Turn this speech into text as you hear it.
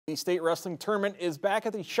The state wrestling tournament is back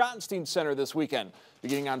at the Schottenstein Center this weekend,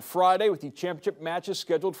 beginning on Friday with the championship matches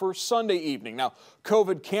scheduled for Sunday evening. Now,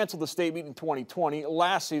 COVID canceled the state meet in 2020.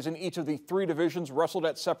 Last season, each of the three divisions wrestled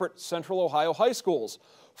at separate Central Ohio high schools.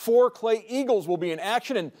 4 Clay Eagles will be in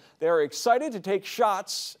action, and they are excited to take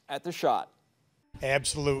shots at the Schott.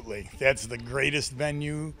 Absolutely. That's the greatest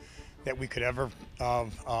venue that we could ever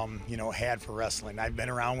had for wrestling. I've been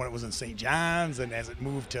around when it was in St. John's, and as it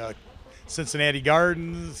moved to Cincinnati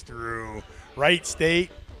Gardens, through Wright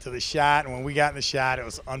State, to the Schott, and when we got in the Schott, it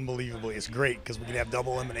was unbelievable. It's great because we could have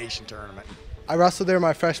double elimination tournament. I wrestled there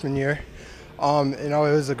my freshman year. It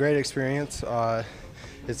was a great experience.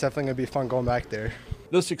 It's definitely going to be fun going back there.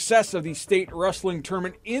 The success of the state wrestling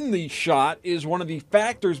tournament in the Schott is one of the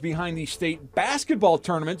factors behind the state basketball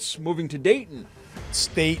tournaments moving to Dayton.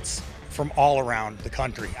 States from all around the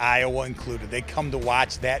country, Iowa included, they come to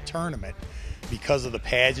watch that tournament because of the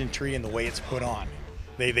pageantry and the way it's put on.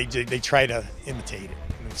 They try to imitate it,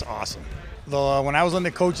 and it's awesome. When I was on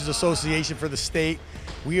the Coaches Association for the state,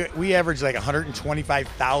 we averaged like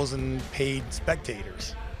 125,000 paid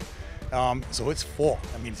spectators. So it's full.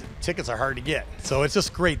 I mean, tickets are hard to get. So it's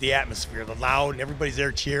just great, the atmosphere, the loud, and everybody's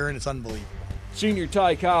there cheering. It's unbelievable. Senior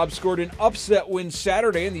Ty Cobb scored an upset win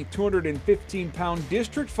Saturday in the 215-pound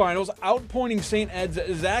district finals, outpointing St. Ed's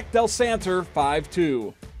Zach Del Santer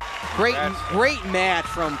 5-2. Great match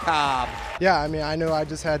from Cobb. Yeah, I mean, I know I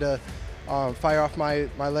just had to fire off my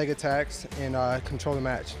leg attacks and control the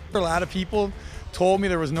match. A lot of people told me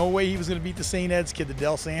there was no way he was going to beat the St. Ed's kid, the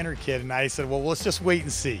Del Santer kid, and I said, well, let's just wait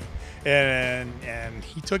and see. And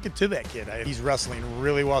he took it to that kid. He's wrestling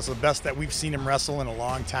really well. It's the best that we've seen him wrestle in a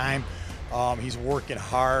long time. He's working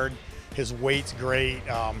hard. His weight's great.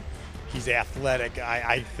 He's athletic.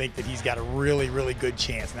 I think that he's got a really, really good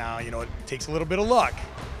chance. Now, it takes a little bit of luck,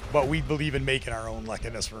 but we believe in making our own luck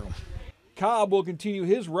in this room. Cobb will continue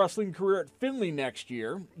his wrestling career at Findlay next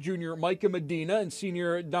year. Junior Micah Medina and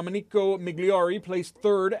senior Domenico Migliori placed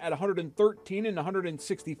third at 113 and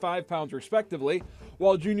 165 pounds respectively,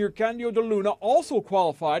 while junior Candio De Luna also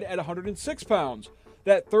qualified at 106 pounds.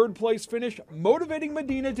 That third place finish motivating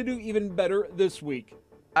Medina to do even better this week.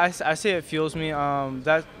 I say it fuels me,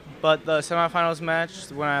 but the semifinals match,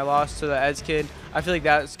 when I lost to the Eds kid, I feel like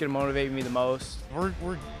that's going to motivate me the most.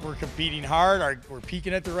 We're competing hard, we're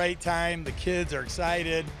peaking at the right time, the kids are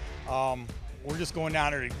excited. We're just going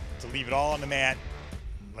down there to leave it all on the mat,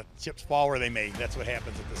 let the chips fall where they may. That's what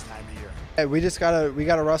happens at this time of year. Hey, we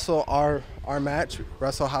gotta wrestle our match,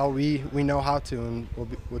 wrestle how we know how to, and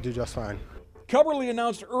we'll do just fine. Cubberly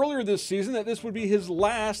announced earlier this season that this would be his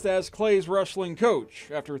last as Clay's wrestling coach.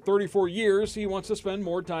 After 34 years, he wants to spend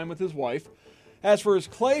more time with his wife. As for his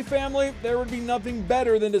Clay family, there would be nothing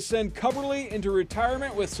better than to send Cubberly into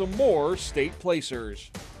retirement with some more state placers.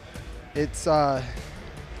 It's kind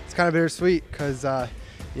of bittersweet because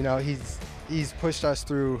he's pushed us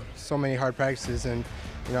through so many hard practices, and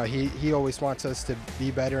he always wants us to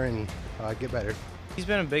be better and get better. He's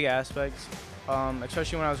been a big aspect.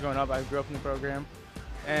 Especially when I was growing up. I grew up in the program,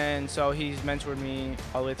 and so he's mentored me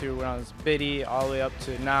all the way through when I was bitty, all the way up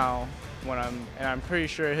to now. And I'm pretty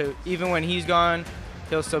sure even when he's gone,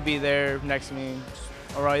 he'll still be there next to me,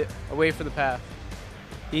 away for the path.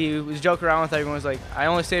 He was joking around with everyone. Was like, I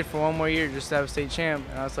only stayed for one more year just to have a state champ,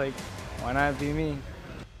 and I was like, why not be me?